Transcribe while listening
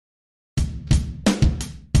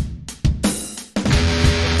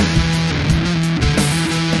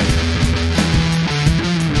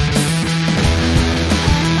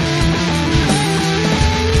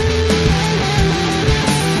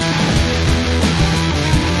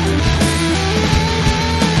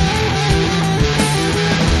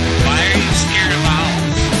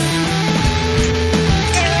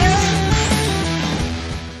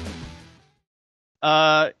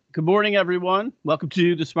Good morning, everyone. Welcome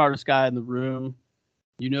to the smartest guy in the room.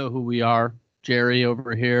 You know who we are. Jerry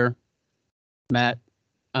over here, Matt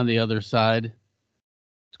on the other side.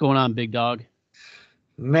 What's going on, big dog?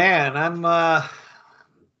 Man, I'm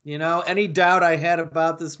any doubt I had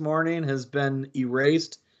about this morning has been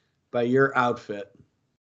erased by your outfit.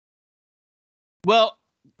 Well,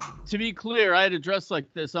 to be clear, I had to dress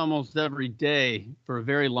like this almost every day for a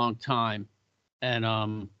very long time.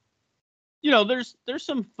 And there's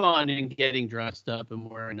some fun in getting dressed up and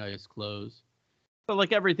wearing nice clothes. But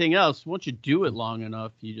like everything else, once you do it long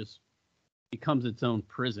enough, you just becomes its own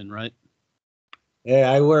prison, right?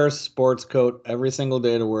 Yeah, I wear a sports coat every single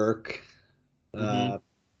day to work. Mm-hmm.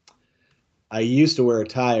 I used to wear a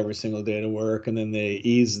tie every single day to work, and then they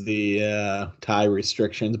eased the tie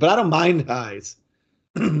restrictions. But I don't mind ties.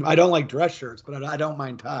 I don't like dress shirts, but I don't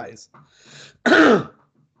mind ties.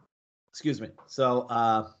 Excuse me.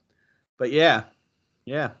 But yeah,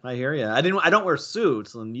 I hear you. I don't wear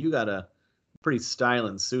suits, and you got a pretty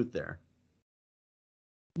styling suit there.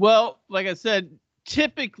 Well, like I said,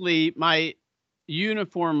 typically my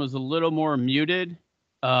uniform was a little more muted.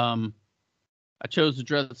 I chose to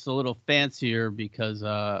dress a little fancier because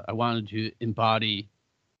I wanted to embody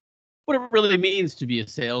what it really means to be a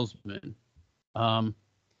salesman. Um,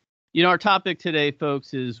 our topic today,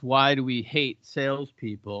 folks, is why do we hate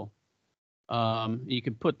salespeople? You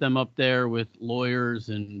could put them up there with lawyers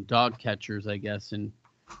and dog catchers, I guess. And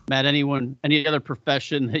Matt, any other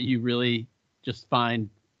profession that you really just find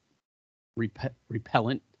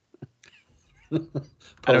repellent?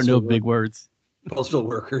 I don't know big words. Postal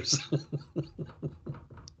workers.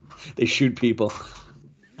 They shoot people.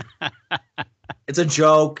 It's a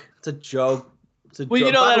joke. It's a joke.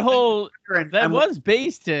 Well, that was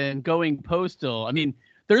based in Going Postal. I mean,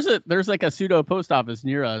 there's like a pseudo post office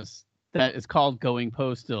near us that is called Going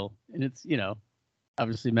Postal, and it's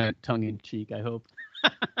obviously meant tongue in cheek, I hope.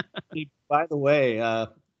 By the way,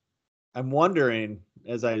 I'm wondering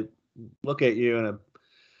as I look at you in a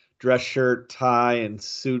dress shirt, tie, and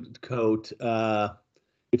suit coat,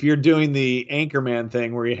 if you're doing the Anchorman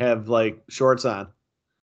thing where you have like shorts on.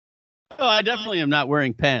 Oh, I definitely am not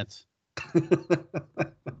wearing pants.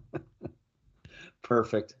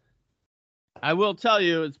 Perfect. I will tell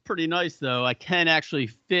you, it's pretty nice, though. I can actually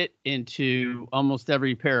fit into almost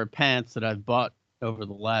every pair of pants that I've bought over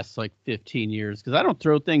the last, 15 years, because I don't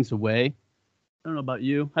throw things away. I don't know about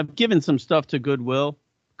you. I've given some stuff to Goodwill,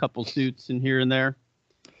 a couple suits in here and there.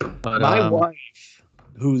 But my wife,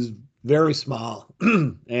 who's very small,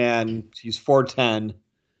 and she's 4'10",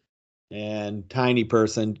 and tiny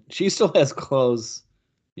person, she still has clothes.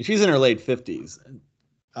 She's in her late 50s.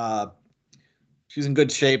 She's in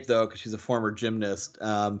good shape, though, because she's a former gymnast.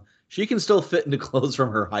 She can still fit into clothes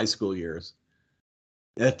from her high school years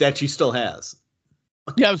that she still has.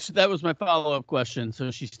 Yeah, that was my follow-up question.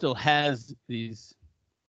 So she still has these.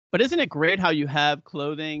 But isn't it great how you have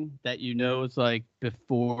clothing that is like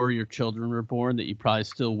before your children were born that you probably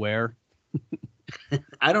still wear?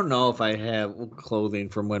 I don't know if I have clothing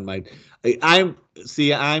from when I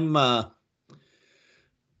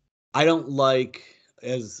don't like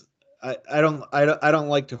I don't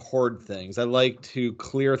like to hoard things. I like to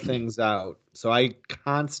clear things out. So I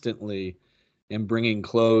constantly am bringing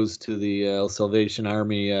clothes to the Salvation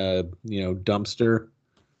Army dumpster.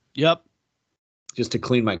 Yep. Just to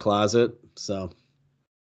clean my closet. So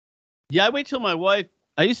yeah,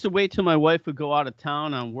 I used to wait till my wife would go out of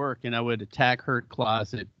town on work and I would attack her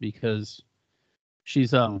closet because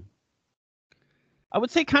she's I would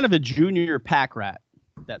say kind of a junior pack rat,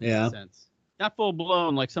 if that makes sense. Not full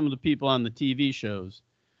blown like some of the people on the TV shows,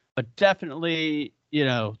 but definitely,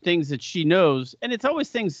 things that she knows, and it's always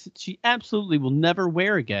things she absolutely will never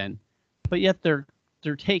wear again, but yet they're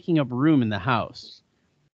taking up room in the house.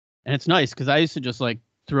 And it's nice because I used to just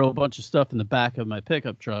throw a bunch of stuff in the back of my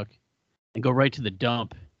pickup truck and go right to the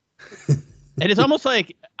dump. And it's almost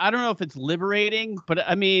like, I don't know if it's liberating, but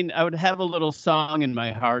I mean, I would have a little song in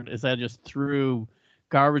my heart as I just threw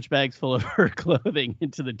garbage bags full of her clothing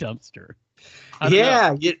into the dumpster.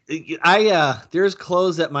 There's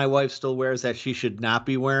clothes that my wife still wears that she should not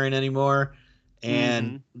be wearing anymore.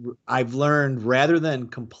 And I've learned, rather than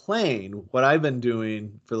complain, what I've been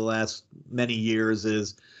doing for the last many years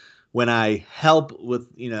is when I help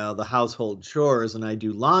with, the household chores and I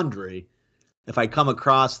do laundry, if I come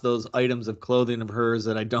across those items of clothing of hers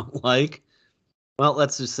that I don't like, well,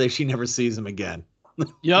 let's just say she never sees them again.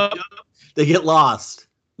 Yep. They get lost.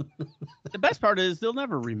 The best part is they'll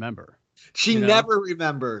never remember. She never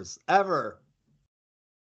remembers, ever.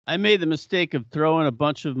 I made the mistake of throwing a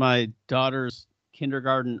bunch of my daughter's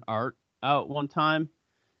kindergarten art out one time,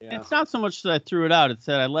 Yeah. It's not so much that I threw it out. It's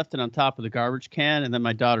that I left it on top of the garbage can, and then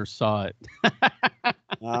my daughter saw it.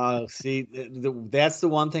 Oh, see, that's the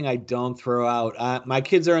one thing I don't throw out. My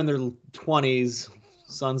kids are in their 20s,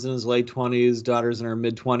 son's in his late 20s, daughter's in her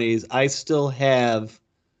mid 20s. I still have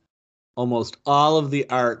almost all of the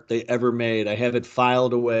art they ever made. I have it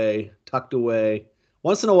filed away, tucked away.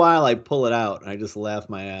 Once in a while, I pull it out and I just laugh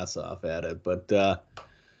my ass off at it. But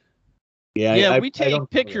yeah, Yeah, I we I take don't.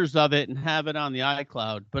 pictures of it and have it on the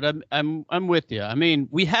iCloud. But I'm with you. I mean,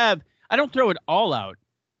 we have. I don't throw it all out.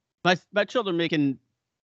 My children make an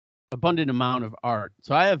abundant amount of art,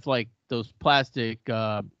 so I have like those plastic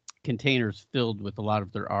containers filled with a lot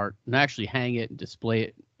of their art, and I actually hang it and display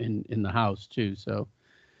it in the house too. So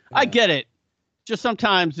I Yeah. get it. Just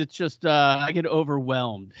sometimes it's just I get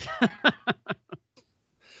overwhelmed.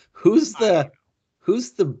 Who's the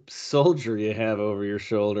soldier you have over your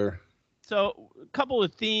shoulder? So a couple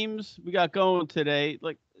of themes we got going today,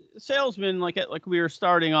 like salesmen, like we were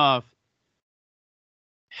starting off.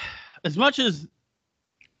 As much as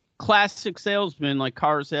classic salesmen, like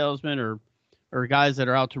car salesmen or guys that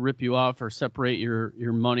are out to rip you off or separate your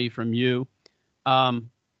money from you, um,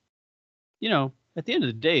 at the end of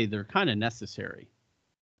the day, they're kind of necessary.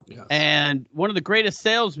 Yes. And one of the greatest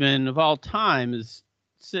salesmen of all time is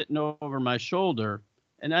sitting over my shoulder.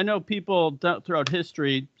 And I know people throughout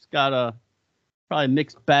history, it's got a probably a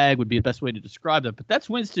mixed bag would be the best way to describe that. But that's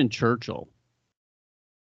Winston Churchill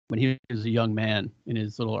when he was a young man in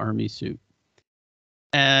his little army suit.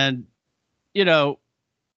 And,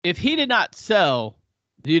 if he did not sell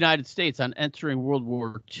the United States on entering World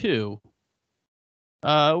War II,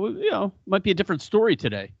 might be a different story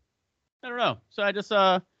today. I don't know. So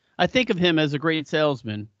I think of him as a great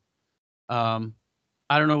salesman.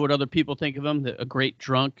 I don't know what other people think of him. A great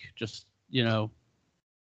drunk, just,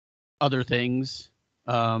 other things.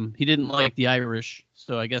 He didn't like the Irish,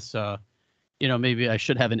 so I guess maybe I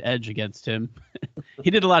should have an edge against him. He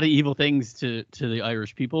did a lot of evil things to the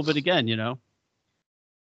Irish people, but again,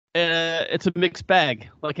 it's a mixed bag,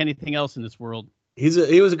 like anything else in this world.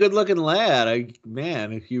 He was a good looking lad.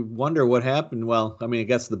 Man, if you wonder what happened, well, I mean, I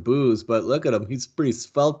guess the booze, but look at him. He's pretty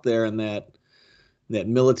svelte there in that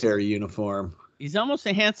military uniform. He's almost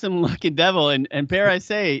a handsome looking devil, and dare I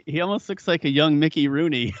say, he almost looks like a young Mickey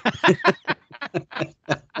Rooney.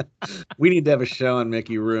 We need to have a show on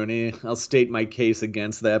Mickey Rooney. I'll state my case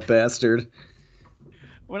against that bastard.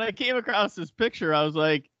 When I came across this picture, I was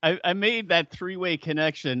like, I made that three-way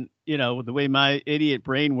connection, with the way my idiot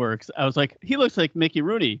brain works. I was like, he looks like Mickey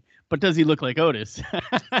Rooney, but does he look like Otis?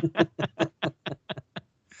 And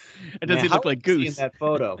does he look like Goose? In that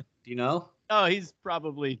photo, do you know? Oh, he's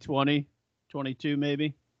probably 20, 22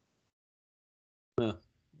 maybe. Huh.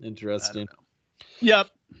 Interesting. Yep.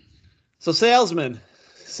 So sales and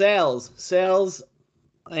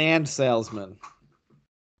salesmen.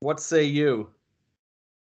 What say you?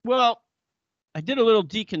 Well, I did a little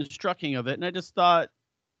deconstructing of it, and I just thought,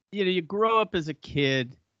 you grow up as a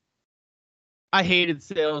kid. I hated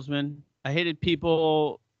salesmen. I hated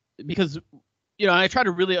people because, I try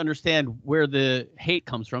to really understand where the hate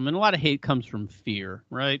comes from, and a lot of hate comes from fear,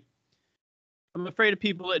 right? I'm afraid of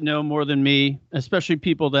people that know more than me, especially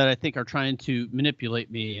people that I think are trying to manipulate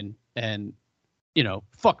me and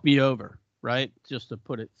fuck me over, right? Just to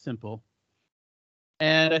put it simple.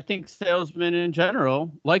 And I think salesmen in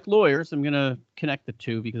general, like lawyers, I'm going to connect the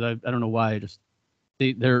two because I don't know why.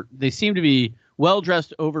 They seem to be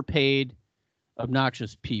well-dressed, overpaid,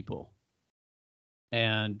 obnoxious people.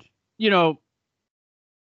 And, they're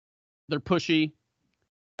pushy.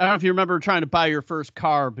 I don't know if you remember trying to buy your first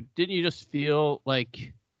car, but didn't you just feel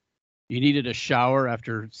like you needed a shower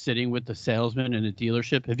after sitting with the salesman in a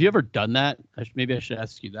dealership? Have you ever done that? Maybe I should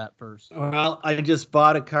ask you that first. Well, I just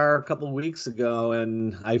bought a car a couple of weeks ago,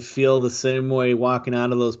 and I feel the same way walking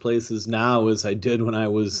out of those places now as I did when I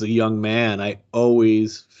was a young man. I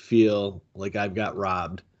always feel like I've got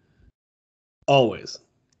robbed. Always.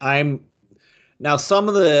 Now some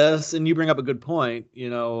of this, and you bring up a good point,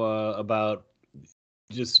 about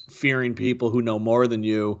just fearing people who know more than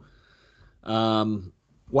you.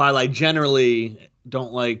 While I generally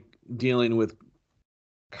don't like dealing with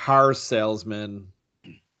car salesmen,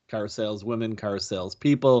 car saleswomen, car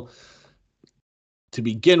salespeople, to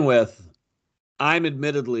begin with, I'm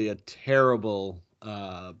admittedly a terrible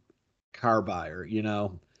car buyer.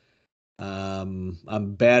 I'm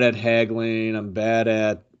bad at haggling. I'm bad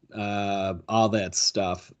at all that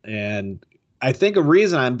stuff. And I think a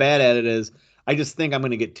reason I'm bad at it is I just think I'm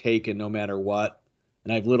going to get taken no matter what.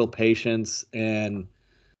 And I have little patience.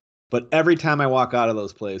 But every time I walk out of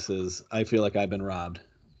those places, I feel like I've been robbed.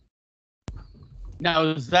 Now,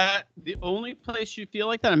 is that the only place you feel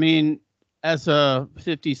like that? I mean, as a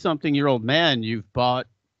 50-something-year-old man, you've bought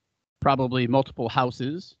probably multiple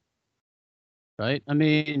houses, right? I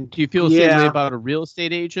mean, do you feel the same way Yeah. about a real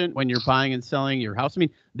estate agent when you're buying and selling your house? I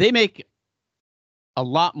mean, they make a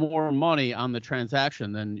lot more money on the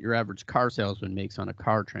transaction than your average car salesman makes on a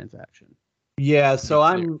car transaction. Yeah, so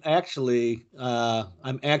I'm actually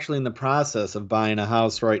in the process of buying a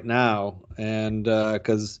house right now, and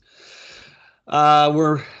because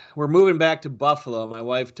we're moving back to Buffalo. My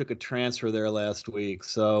wife took a transfer there last week,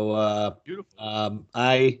 so Beautiful.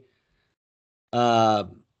 I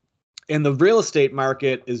and the real estate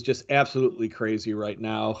market is just absolutely crazy right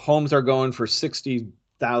now. Homes are going for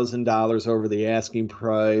 $60,000 over the asking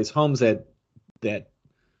price. Homes that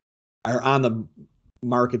are on the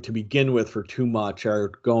market to begin with for too much are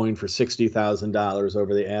going for $60,000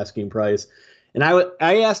 over the asking price. And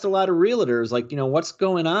I asked a lot of realtors, like, what's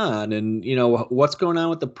going on, and what's going on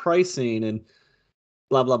with the pricing and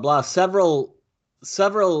blah blah blah. Several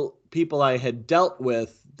people I had dealt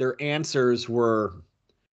with, their answers were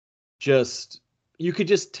just, you could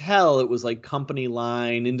just tell it was like company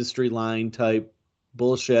line, industry line type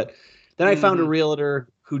bullshit. Then I found a realtor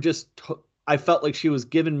who I felt like she was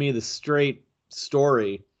giving me the straight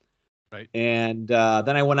story. Right. And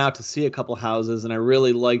then I went out to see a couple houses, and I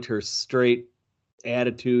really liked her straight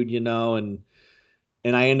attitude, and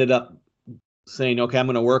I ended up saying, okay, I'm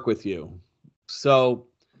going to work with you. So,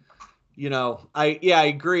 I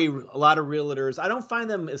agree. A lot of realtors, I don't find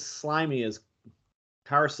them as slimy as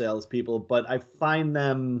car salespeople, but I find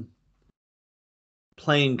them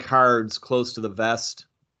playing cards close to the vest.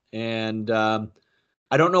 And I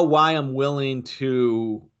don't know why I'm willing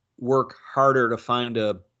to work harder to find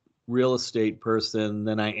a real estate person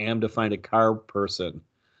than I am to find a car person.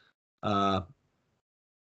 Can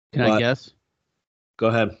I guess? Go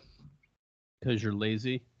ahead. Because you're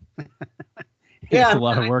lazy. Yeah, It's a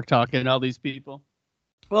lot of work talking to all these people.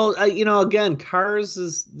 Well, again, cars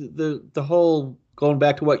is the whole, going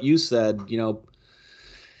back to what you said,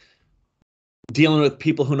 dealing with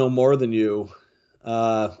people who know more than you.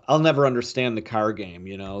 I'll never understand the car game,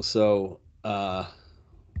 So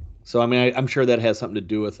I mean, I'm sure that has something to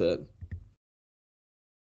do with it.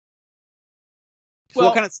 So,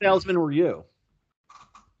 what kind of salesman were you?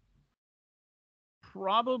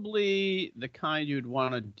 Probably the kind you'd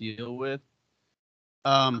want to deal with.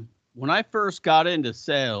 When I first got into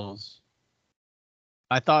sales,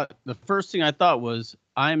 the first thing I thought was,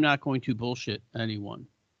 I'm not going to bullshit anyone.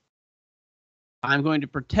 I'm going to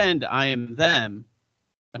pretend I am them.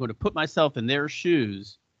 I'm going to put myself in their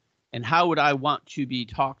shoes. And how would I want to be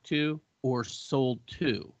talked to or sold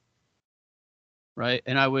to? Right.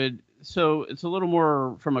 And so it's a little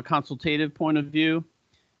more from a consultative point of view.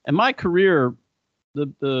 And my career,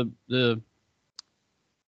 the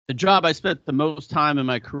job I spent the most time in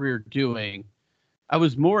my career doing, I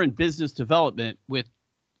was more in business development with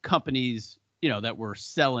companies, that were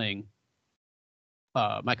selling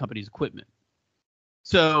my company's equipment.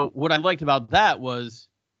 So what I liked about that was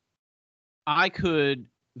I could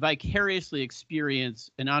vicariously experience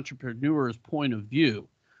an entrepreneur's point of view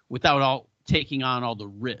without taking on all the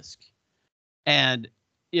risk. And,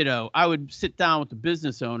 I would sit down with the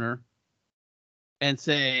business owner and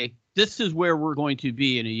say, this is where we're going to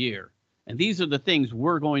be in a year. And these are the things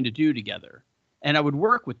we're going to do together. And I would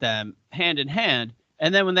work with them hand in hand.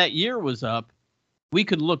 And then when that year was up, we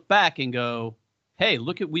could look back and go, hey,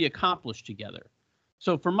 look at what we accomplished together.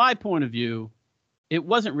 So from my point of view, it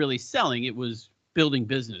wasn't really selling. It was building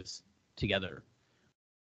business together.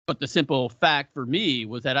 But the simple fact for me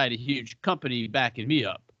was that I had a huge company backing me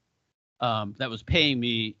up that was paying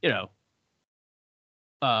me,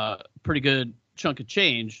 pretty good chunk of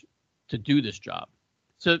change to do this job.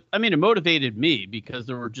 So, I mean, it motivated me because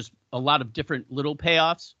there were just a lot of different little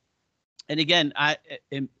payoffs. And again, at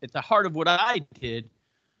the heart of what I did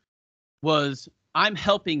was I'm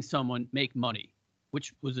helping someone make money,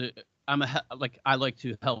 which was I like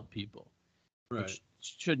to help people, right, which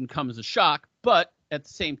shouldn't come as a shock. But at the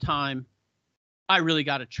same time, I really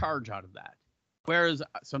got a charge out of that. Whereas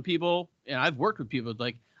some people, and I've worked with people,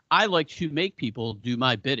 like, I like to make people do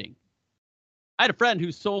my bidding. I had a friend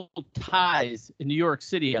who sold ties in New York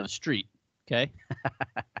City on the street. Okay.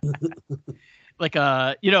 Like,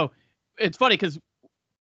 it's funny because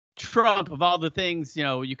Trump, of all the things,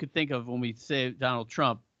 you could think of when we say Donald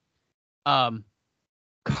Trump,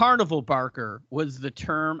 carnival barker was the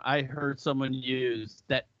term I heard someone use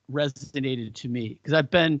that resonated to me. Because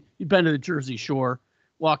you've been to the Jersey Shore,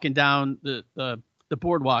 walking down the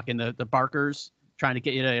boardwalk, and the barkers trying to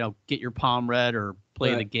get you to, get your palm read or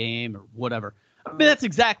play the game or whatever. I mean, that's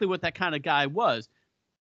exactly what that kind of guy was,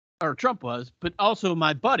 or Trump was, but also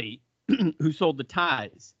my buddy who sold the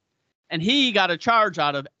ties. And he got a charge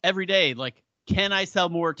out of every day, like, can I sell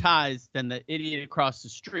more ties than the idiot across the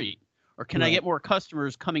street? Or can I get more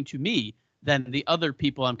customers coming to me than the other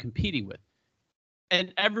people I'm competing with?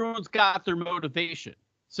 And everyone's got their motivation.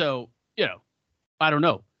 So, I don't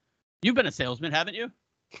know. You've been a salesman, haven't you?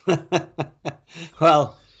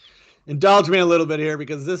 Well, indulge me a little bit here,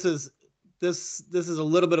 because this is a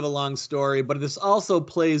little bit of a long story, but this also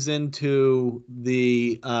plays into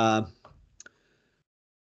the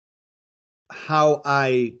how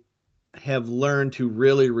I have learned to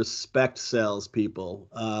really respect salespeople,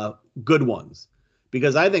 good ones,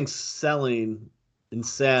 because I think selling and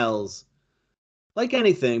sales, like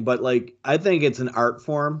anything, but like I think it's an art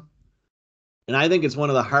form, and I think it's one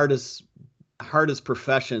of the hardest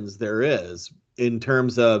professions there is in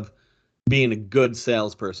terms of being a good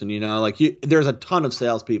salesperson. Like there's a ton of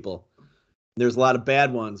salespeople. There's a lot of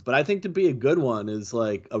bad ones, but I think to be a good one is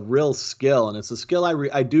like a real skill, and it's a skill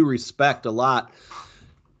I do respect a lot.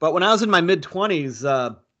 But when I was in my mid-20s,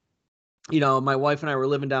 my wife and I were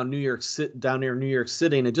living down near New York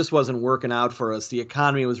City, and it just wasn't working out for us. The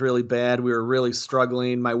economy was really bad. We were really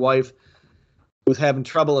struggling. My wife was having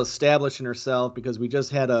trouble establishing herself because we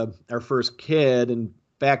just had our first kid, and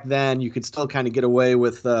back then you could still kind of get away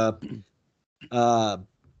with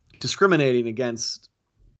discriminating against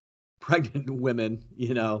pregnant women,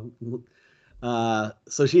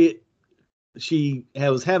 so she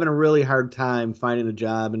was having a really hard time finding a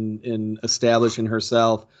job and establishing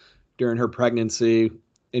herself during her pregnancy.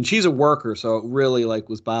 And she's a worker, so it really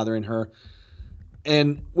was bothering her.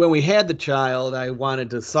 And when we had the child, I wanted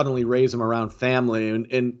to suddenly raise him around family.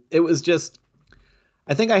 And it was just,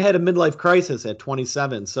 I think I had a midlife crisis at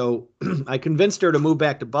 27. So I convinced her to move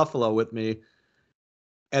back to Buffalo with me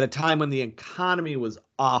at a time when the economy was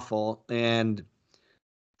awful and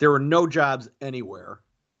there were no jobs anywhere.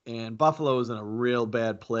 And Buffalo was in a real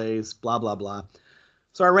bad place, blah, blah, blah.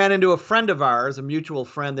 So I ran into a friend of ours, a mutual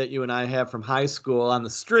friend that you and I have from high school, on the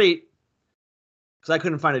street, because I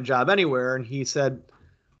couldn't find a job anywhere. And he said,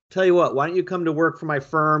 tell you what, why don't you come to work for my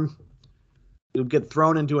firm? You'll get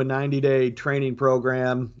thrown into a 90-day training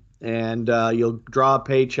program, and you'll draw a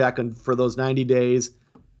paycheck for those 90 days.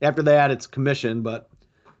 After that, it's commission. But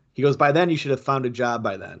he goes, by then, you should have found a job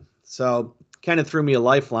by then. So kind of threw me a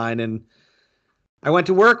lifeline, and I went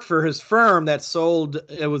to work for his firm that sold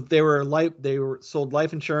sold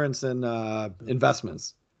life insurance and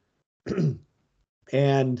investments.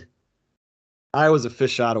 And I was a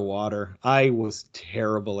fish out of water. I was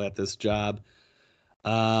terrible at this job.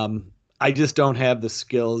 I just don't have the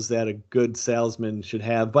skills that a good salesman should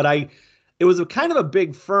have. But it was a kind of a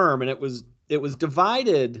big firm, and it was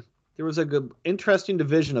divided. There was a good, interesting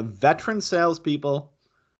division of veteran salespeople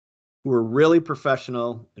who were really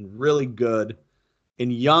professional and really good,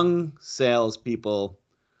 and young salespeople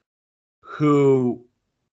who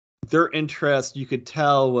their interest, you could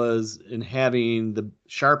tell, was in having the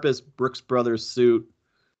sharpest Brooks Brothers suit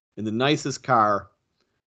and the nicest car.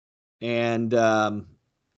 And,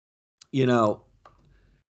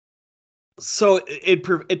 so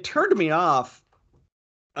it turned me off,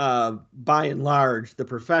 by and large, the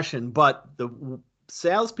profession. But the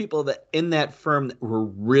salespeople that in that firm that were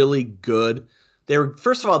really good,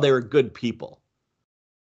 first of all, they were good people.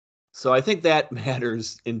 So I think that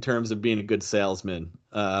matters in terms of being a good salesman.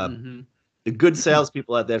 The good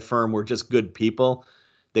salespeople at that firm were just good people.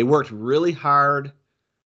 They worked really hard.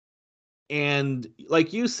 And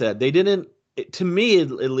like you said, to me at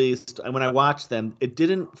least, when I watched them, it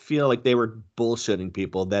didn't feel like they were bullshitting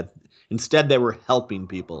people. That instead they were helping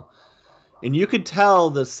people. And you could tell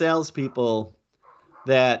the salespeople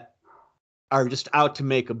that are just out to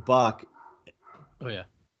make a buck. Oh, yeah.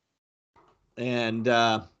 And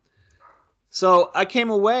so I came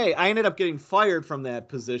away. I ended up getting fired from that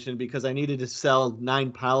position because I needed to sell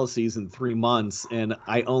 9 policies in 3 months, and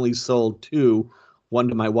I only sold 2, one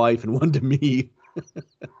to my wife and one to me.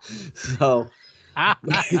 So,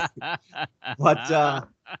 but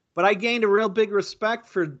I gained a real big respect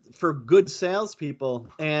for good salespeople,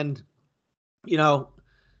 and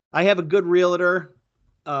I have a good realtor.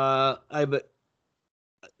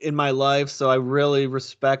 In my life, so I really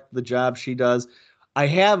respect the job she does. I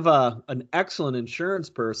have an excellent insurance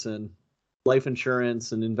person, life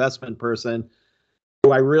insurance and investment person,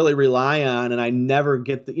 who I really rely on, and I never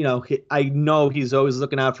get I know he's always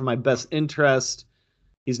looking out for my best interest.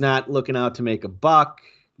 He's not looking out to make a buck,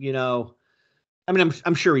 I mean,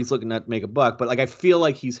 I'm sure he's looking out to make a buck, but I feel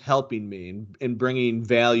like he's helping me and bringing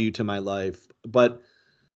value to my life. But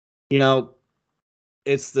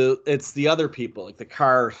it's the other people, like the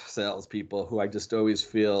car salespeople, who I just always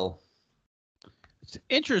feel. It's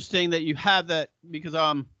interesting that you have that, because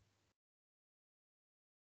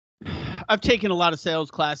I've taken a lot of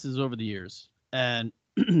sales classes over the years, and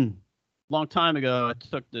long time ago I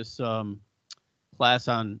took this class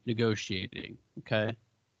on negotiating. Okay,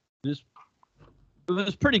 it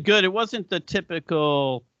was pretty good. It wasn't the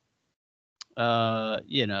typical,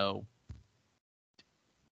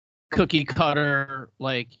 cookie cutter,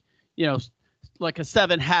 like, like a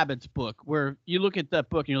 7 Habits book, where you look at that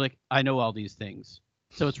book and you're like, I know all these things.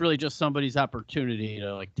 So it's really just somebody's opportunity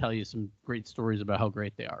to like tell you some great stories about how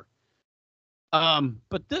great they are.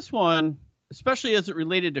 But this one, especially as it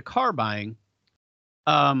related to car buying,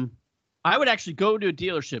 I would actually go to a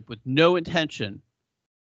dealership with no intention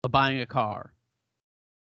of buying a car.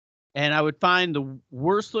 And I would find the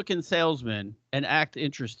worst looking salesman and act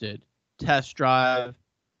interested, test drive,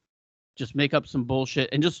 just make up some bullshit,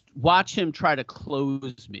 and just watch him try to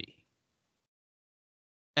close me.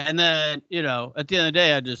 And then, at the end of the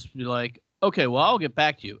day, I'd just be like, okay, well, I'll get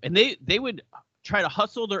back to you. And they would try to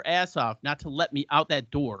hustle their ass off not to let me out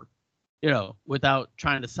that door, without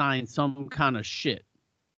trying to sign some kind of shit.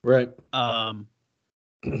 Right. And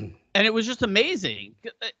it was just amazing.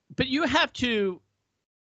 But you have to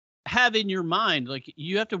have in your mind, like,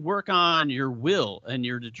 you have to work on your will and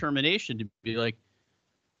your determination to be like,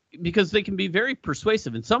 because they can be very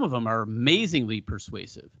persuasive, and some of them are amazingly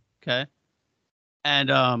persuasive. Okay. And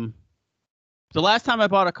the last time I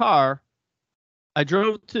bought a car, I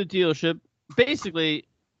drove to the dealership. Basically,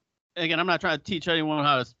 again, I'm not trying to teach anyone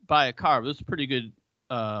how to buy a car, but this is a pretty good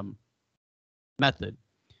method.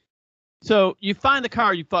 So you find the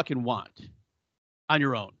car you fucking want on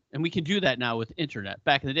your own. And we can do that now with internet.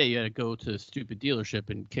 Back in the day, you had to go to a stupid dealership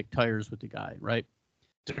and kick tires with the guy, right?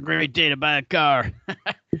 It's a great day to buy a car.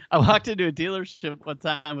 I walked into a dealership one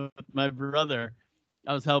time with my brother.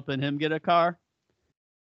 I was helping him get a car.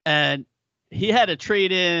 And he had to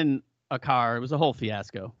trade in a car. It was a whole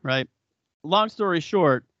fiasco, right? Long story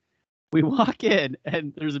short, we walk in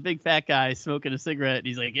and there's a big fat guy smoking a cigarette. And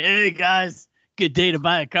he's like, hey, guys, good day to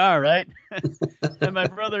buy a car, right? And my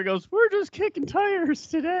brother goes, we're just kicking tires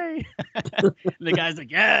today. And the guy's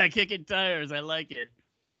like, yeah, kicking tires. I like it.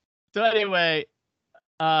 So anyway,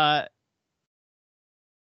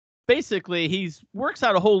 basically, he works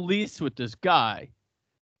out a whole lease with this guy.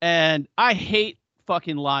 And I hate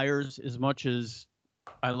fucking liars as much as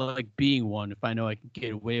I like being one if I know I can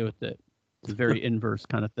get away with it. It's a very inverse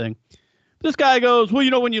kind of thing. This guy goes,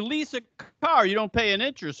 well, when you lease a car, you don't pay an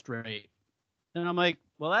interest rate. And I'm like,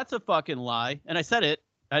 well, that's a fucking lie. And I said it.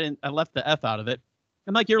 I left the F out of it.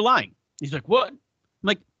 I'm like, you're lying. He's like, what? I'm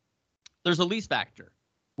like, there's a lease factor.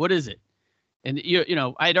 What is it? And,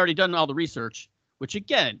 I had already done all the research, which,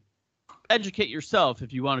 again, educate yourself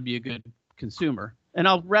if you want to be a good consumer. And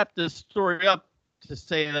I'll wrap this story up to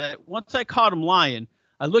say that once I caught him lying,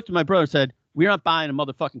 I looked at my brother and said, we're not buying a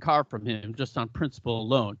motherfucking car from him just on principle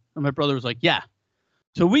alone. And my brother was like, yeah.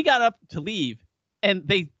 So we got up to leave, and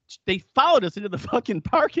they followed us into the fucking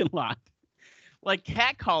parking lot, like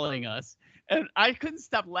catcalling us. And I couldn't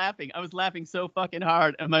stop laughing. I was laughing so fucking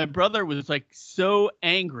hard. And my brother was like so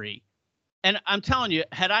angry. And I'm telling you,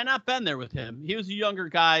 had I not been there with him, he was a younger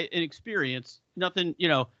guy, inexperienced, nothing,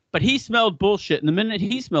 but he smelled bullshit. And the minute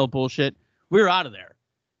he smelled bullshit, we were out of there.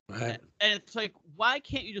 Right. And it's like, why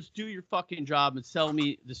can't you just do your fucking job and sell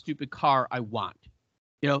me the stupid car I want?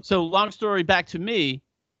 So long story back to me,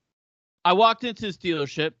 I walked into this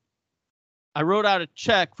dealership. I wrote out a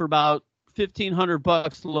check for about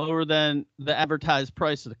 $1,500 lower than the advertised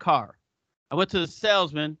price of the car. I went to the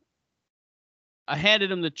salesman. I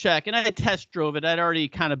handed him the check, and I test drove it. I'd already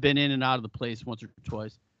kind of been in and out of the place once or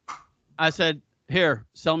twice. I said, here,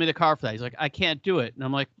 sell me the car for that. He's like, I can't do it. And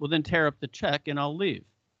I'm like, well, then tear up the check and I'll leave.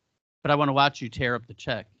 But I want to watch you tear up the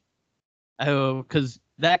check. Because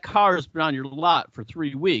that car has been on your lot for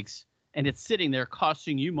 3 weeks, and it's sitting there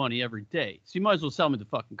costing you money every day. So you might as well sell me the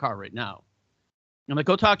fucking car right now. I'm like,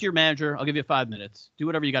 go talk to your manager. I'll give you 5 minutes. Do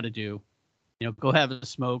whatever you got to do. Go have a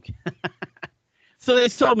smoke. So they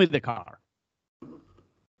sold me the car.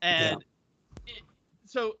 And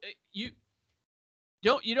so you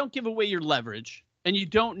don't give away your leverage, and you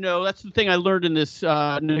don't know. That's the thing I learned in this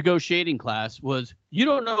negotiating class was you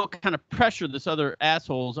don't know what kind of pressure this other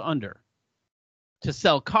asshole's under to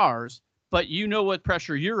sell cars, but you know what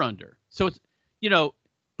pressure you're under. So it's,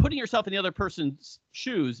 putting yourself in the other person's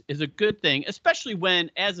shoes is a good thing, especially when,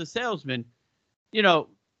 as a salesman,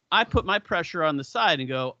 I put my pressure on the side and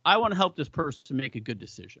go, I want to help this person make a good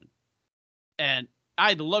decision. And I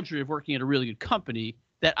had the luxury of working at a really good company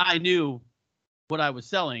that I knew what I was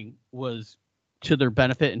selling was to their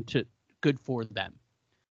benefit and to good for them.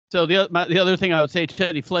 So the other thing I would say to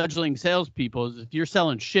any fledgling salespeople is if you're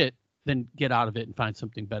selling shit, then get out of it and find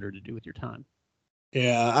something better to do with your time.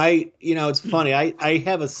 Yeah, it's funny. I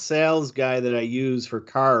have a sales guy that I use for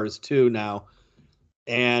cars too now.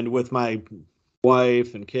 And with my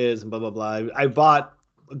wife and kids and blah, blah, blah, I bought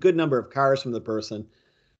a good number of cars from the person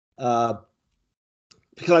because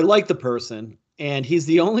I like the person. And he's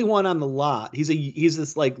the only one on the lot. He's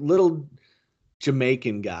this like little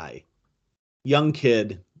Jamaican guy, young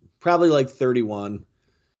kid, probably like 31.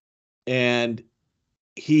 And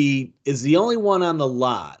he is the only one on the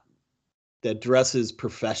lot that dresses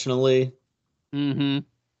professionally. Mm-hmm.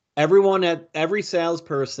 Every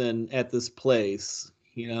salesperson at this place,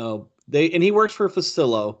 and he works for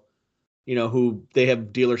Facillo, who they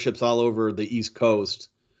have dealerships all over the East Coast,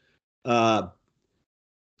 from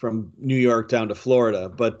New York down to Florida.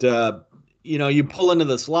 But, you pull into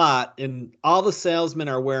this lot and all the salesmen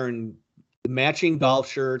are wearing matching golf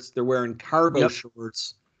shirts. They're wearing cargo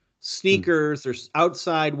shorts, sneakers. They're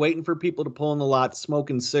outside waiting for people to pull in the lot,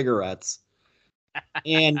 smoking cigarettes.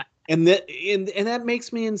 And that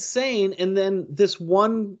makes me insane. And then this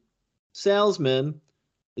one salesman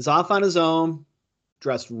is off on his own,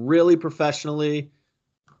 dressed really professionally,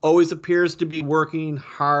 always appears to be working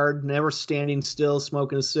hard, never standing still,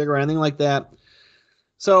 smoking a cigarette, anything like that.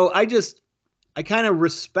 So I kind of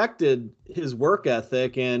respected his work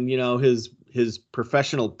ethic and, his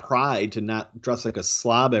professional pride to not dress like a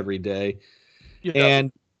slob every day. Yep.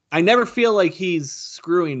 And I never feel like he's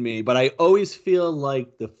screwing me, but I always feel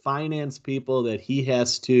like the finance people that he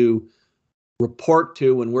has to report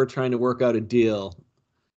to when we're trying to work out a deal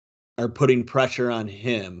are putting pressure on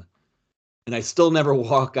him. And I still never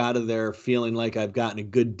walk out of there feeling like I've gotten a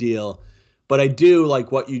good deal. But I do,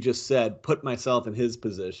 like what you just said, put myself in his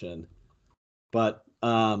position. But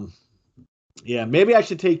yeah, maybe I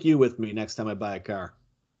should take you with me next time I buy a car.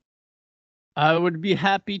 I would be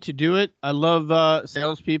happy to do it. I love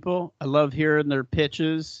salespeople. I love hearing their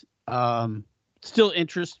pitches. Still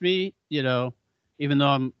interests me, even though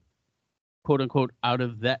I'm quote unquote out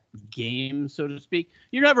of that game, so to speak.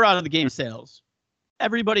 You're never out of the game of sales.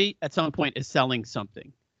 Everybody at some point is selling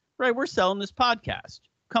something, right? We're selling this podcast.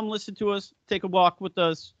 Come listen to us, take a walk with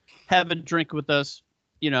us, have a drink with us.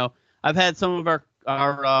 I've had some of our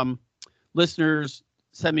listeners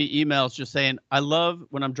send me emails just saying, I love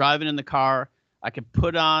when I'm driving in the car, I can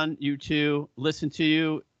put on you two, listen to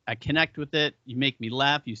you. I connect with it. You make me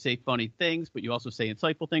laugh. You say funny things, but you also say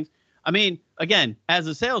insightful things. I mean, again, as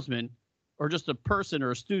a salesman or just a person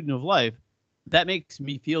or a student of life, that makes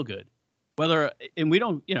me feel good. And we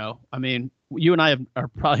don't, I mean, you and I are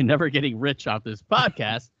probably never getting rich off this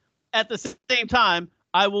podcast. At the same time,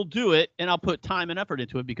 I will do it and I'll put time and effort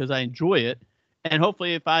into it because I enjoy it. And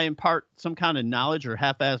hopefully if I impart some kind of knowledge or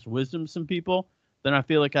half-assed wisdom to some people, then I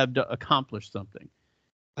feel like I've accomplished something.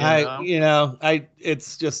 It's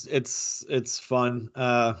fun.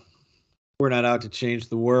 We're not out to change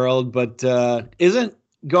the world, but isn't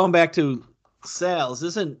going back to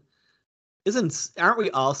sales, aren't we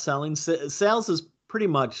all selling? Sales is pretty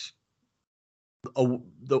much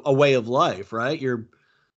a way of life, right? You're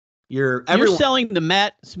selling the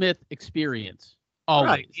Matt Smith experience. Always.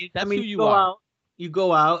 Right. That's who you are. You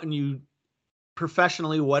go out and you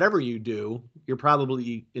professionally, whatever you do, you're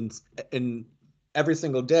probably in every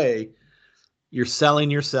single day, you're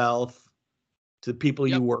selling yourself to the people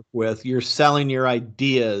you work with. You're selling your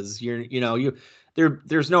ideas.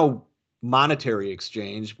 There's no monetary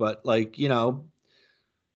exchange, but you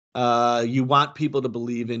want people to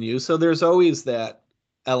believe in you. So there's always that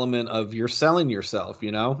element of you're selling yourself,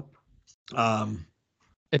 It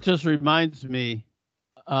just reminds me,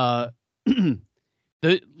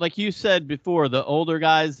 like you said before, the older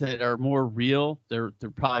guys that are more real, they're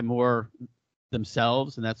probably more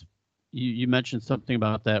themselves, and that's you mentioned something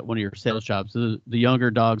about that one of your sales jobs. The younger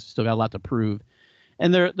dogs still got a lot to prove,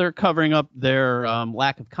 and they're covering up their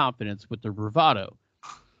lack of confidence with their bravado.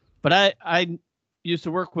 But I used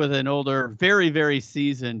to work with an older, very, very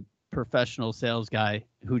seasoned professional sales guy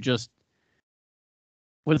who just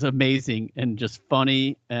was amazing and just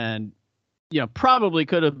funny and probably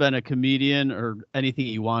could have been a comedian or anything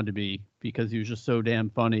he wanted to be because he was just so damn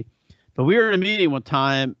funny. But we were in a meeting one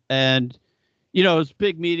time and, it was a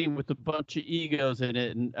big meeting with a bunch of egos in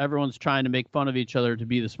it and everyone's trying to make fun of each other to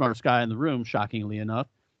be the smartest guy in the room, shockingly enough.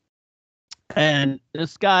 And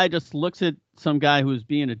this guy just looks at some guy who's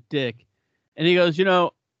being a dick and he goes,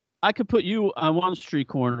 I could put you on one street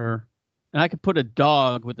corner and I could put a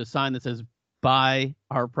dog with a sign that says, buy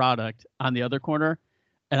our product on the other corner.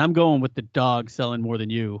 And I'm going with the dog selling more than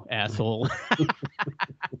you, asshole.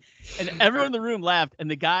 And everyone in the room laughed, and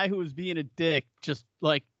the guy who was being a dick just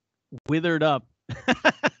like withered up.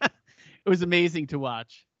 It was amazing to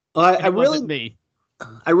watch. I wasn't me.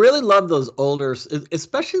 I really love those older,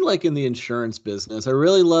 especially like in the insurance business. I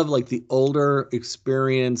really love like the older,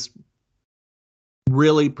 experienced,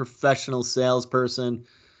 really professional salesperson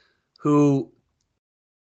who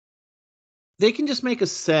they can just make a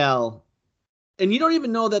sale, and you don't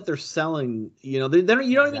even know that they're selling. You know, you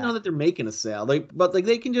don't even know that they're making a sale. But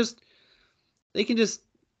they can just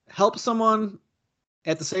help someone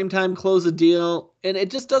at the same time close a deal, and it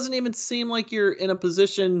just doesn't even seem like you're in a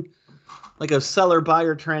position like a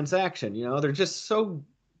seller-buyer transaction. You know, they're just so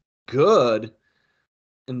good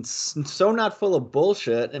and so not full of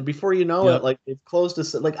bullshit. And before you know it, like they've closed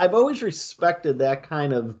a like. I've always respected that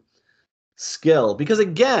kind of skill because,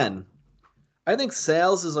 again, I think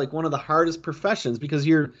sales is like one of the hardest professions because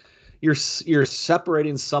you're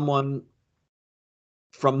separating someone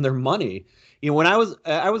from their money. You know, when I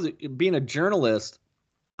was being a journalist,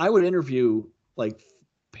 I would interview like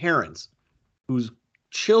parents whose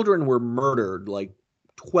children were murdered like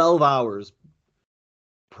 12 hours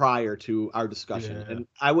prior to our discussion. Yeah. And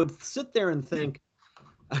I would sit there and think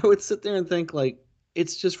like,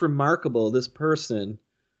 it's just remarkable. This person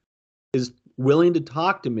is willing to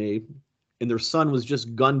talk to me and their son was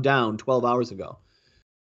just gunned down 12 hours ago.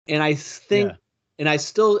 And I think,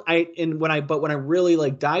 and when I really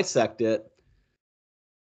like dissect it,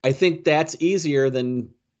 I think that's easier than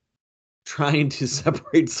trying to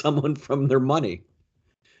separate someone from their money.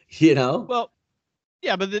 You know? Well,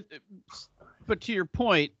 yeah, but to your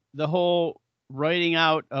point, the whole writing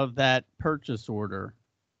out of that purchase order,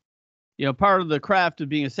 you know, part of the craft of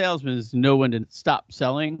being a salesman is to know when to stop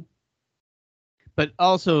selling. But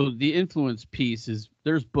also the influence piece is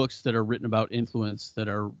there's books that are written about influence that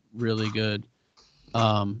are really good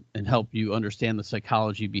and help you understand the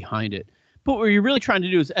psychology behind it. But what you're really trying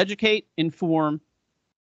to do is educate, inform,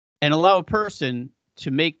 and allow a person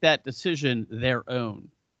to make that decision their own.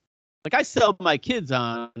 Like I sell my kids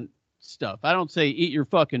on stuff. I don't say eat your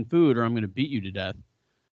fucking food or I'm going to beat you to death.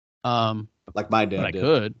 Like my dad but did. I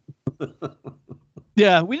could.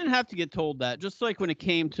 Yeah, we didn't have to get told that. Just like when it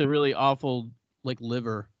came to really awful like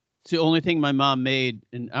liver. It's the only thing my mom made,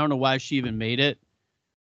 and I don't know why she even made it,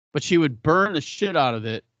 but she would burn the shit out of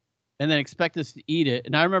it and then expect us to eat it.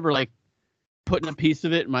 And I remember like putting a piece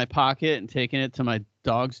of it in my pocket and taking it to my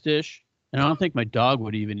dog's dish. And I don't think my dog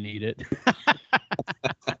would even eat it.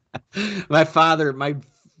 My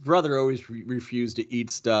brother always refused to eat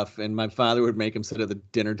stuff, and my father would make him sit at the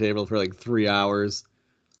dinner table for like 3 hours.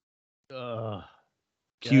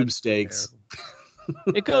 Cube steaks.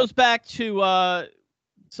 It goes back to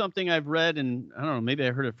something I've read, and I don't know, maybe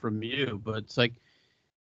I heard it from you, but it's like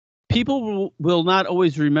people will not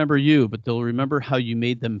always remember you, but they'll remember how you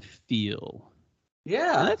made them feel.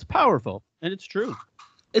 Yeah. And that's powerful, and it's true.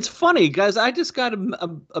 It's funny, guys. I just got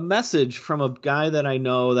a message from a guy that I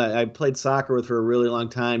know that I played soccer with for a really long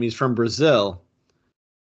time. He's from Brazil.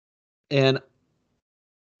 And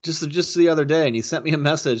just the other day, and he sent me a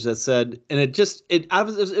message that said, and it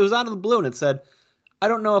was out of the blue, and it said, I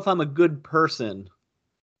don't know if I'm a good person,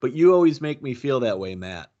 but you always make me feel that way,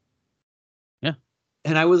 Matt. Yeah.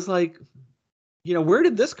 And I was like, you know, where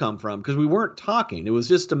did this come from? Because we weren't talking. It was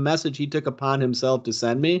just a message he took upon himself to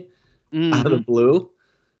send me out of the blue.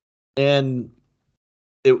 And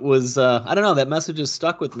it was, I don't know, that message has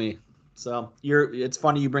stuck with me. So it's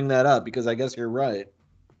funny you bring that up because I guess you're right.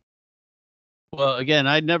 Well, again,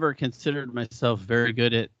 I never considered myself very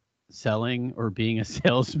good at selling or being a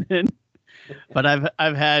salesman. But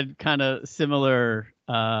I've had kind of similar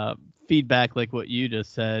feedback like what you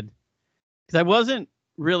just said. Because I wasn't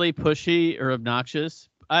really pushy or obnoxious.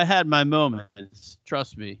 I had my moments,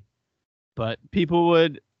 trust me. But people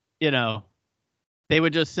would, you know, they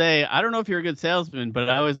would just say, I don't know if you're a good salesman, but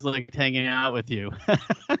I always liked hanging out with you.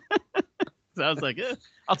 So I was like,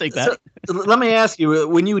 I'll take that. So, let me ask you,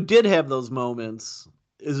 when you did have those moments,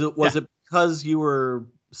 was it because you were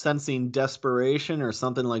sensing desperation or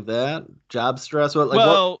something like that? Job stress?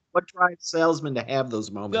 What drives salesmen to have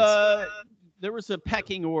those moments? There was a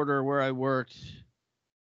pecking order where I worked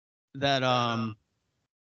that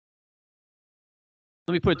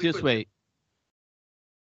let me put it this way.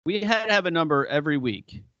 We had to have a number every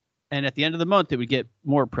week. And at the end of the month, it would get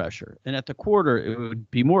more pressure. And at the quarter, it would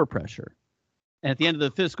be more pressure. And at the end of the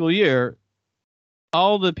fiscal year,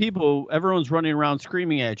 all the people, everyone's running around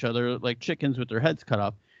screaming at each other like chickens with their heads cut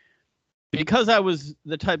off. Because I was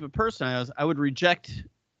the type of person I would reject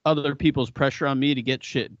other people's pressure on me to get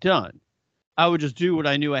shit done. I would just do what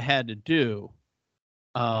I knew I had to do.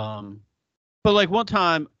 But like one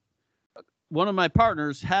time, one of my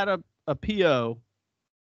partners had a PO,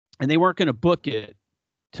 and they weren't going to book it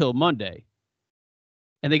till Monday.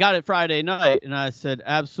 And they got it Friday night, and I said,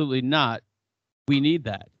 absolutely not. We need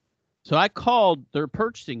that. So I called their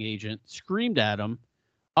purchasing agent, screamed at him,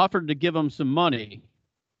 offered to give him some money.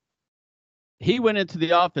 He went into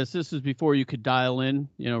the office. This is before you could dial in,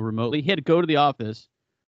 remotely. He had to go to the office,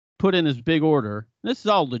 put in his big order. This is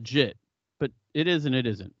all legit, but it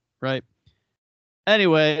isn't, right?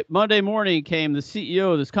 Anyway, Monday morning came, the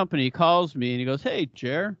CEO of this company calls me and he goes, hey,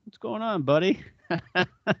 Jer, what's going on, buddy? And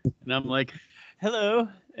I'm like, hello.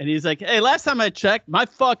 And he's like, hey, last time I checked, my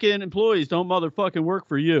fucking employees don't motherfucking work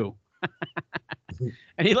for you.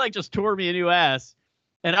 And he just tore me a new ass.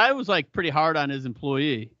 And I was pretty hard on his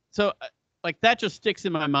employee. So that just sticks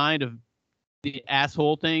in my mind of the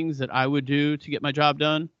asshole things that I would do to get my job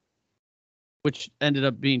done, which ended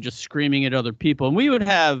up being just screaming at other people. And we would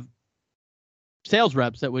have sales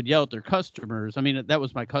reps that would yell at their customers. I mean, that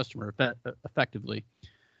was my customer effectively.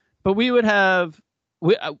 But we would have,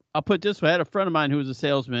 I'll put it this way, I had a friend of mine who was a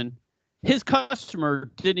salesman. His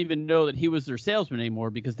customer didn't even know that he was their salesman anymore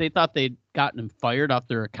because they thought they'd gotten him fired off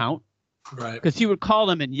their account. Right. Because he would call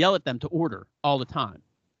them and yell at them to order all the time.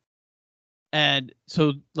 And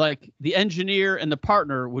so the engineer and the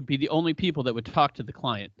partner would be the only people that would talk to the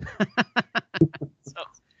client. So,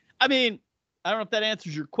 I mean, I don't know if that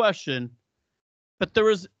answers your question, but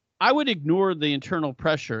I would ignore the internal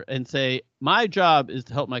pressure and say, my job is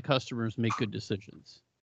to help my customers make good decisions.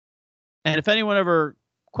 And if anyone ever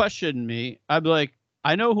questioned me, I'd be like,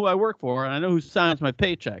 I know who I work for and I know who signs my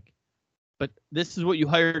paycheck, but this is what you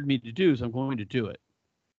hired me to do, so I'm going to do it.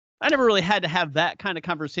 I never really had to have that kind of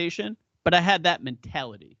conversation, but I had that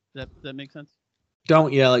mentality. Does that make sense?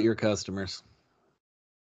 Don't yell at your customers.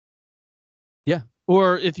 Yeah.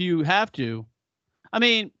 Or if you have to, I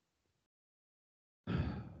mean,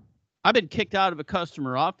 I've been kicked out of a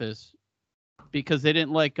customer office because they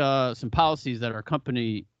didn't like some policies that our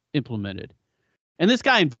company implemented. And this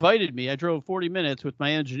guy invited me. I drove 40 minutes with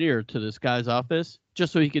my engineer to this guy's office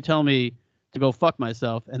just so he could tell me to go fuck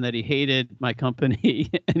myself and that he hated my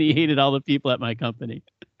company and he hated all the people at my company.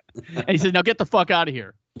 And he said, now get the fuck out of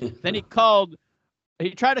here. Then he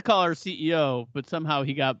tried to call our CEO, but somehow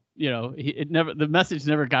he got, the message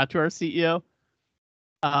never got to our CEO.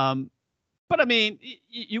 But I mean,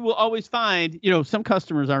 you will always find, some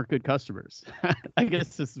customers aren't good customers. I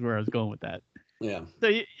guess this is where I was going with that. Yeah.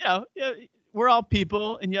 So, we're all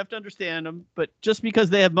people and you have to understand them. But just because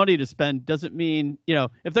they have money to spend doesn't mean,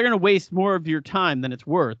 if they're going to waste more of your time than it's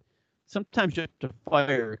worth, sometimes you have to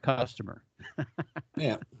fire a customer.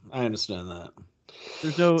 Yeah, I understand that.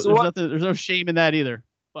 There's no shame in that either.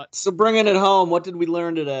 But so bringing it home, what did we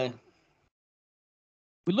learn today?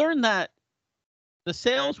 We learned that the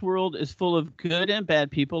sales world is full of good and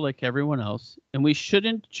bad people like everyone else, and we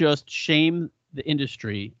shouldn't just shame the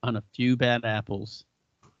industry on a few bad apples.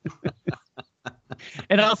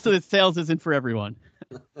 And also that sales isn't for everyone.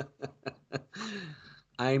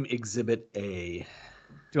 I'm Exhibit A.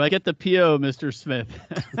 Do I get the PO, Mr. Smith?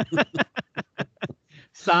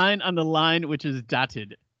 Sign on the line which is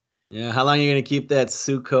dotted. Yeah, how long are you going to keep that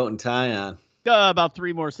suit coat and tie on? About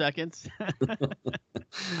 3 more seconds.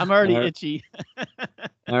 I'm already itchy.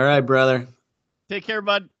 All right, brother. Take care,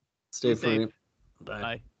 bud. Stay free.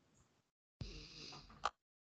 Bye.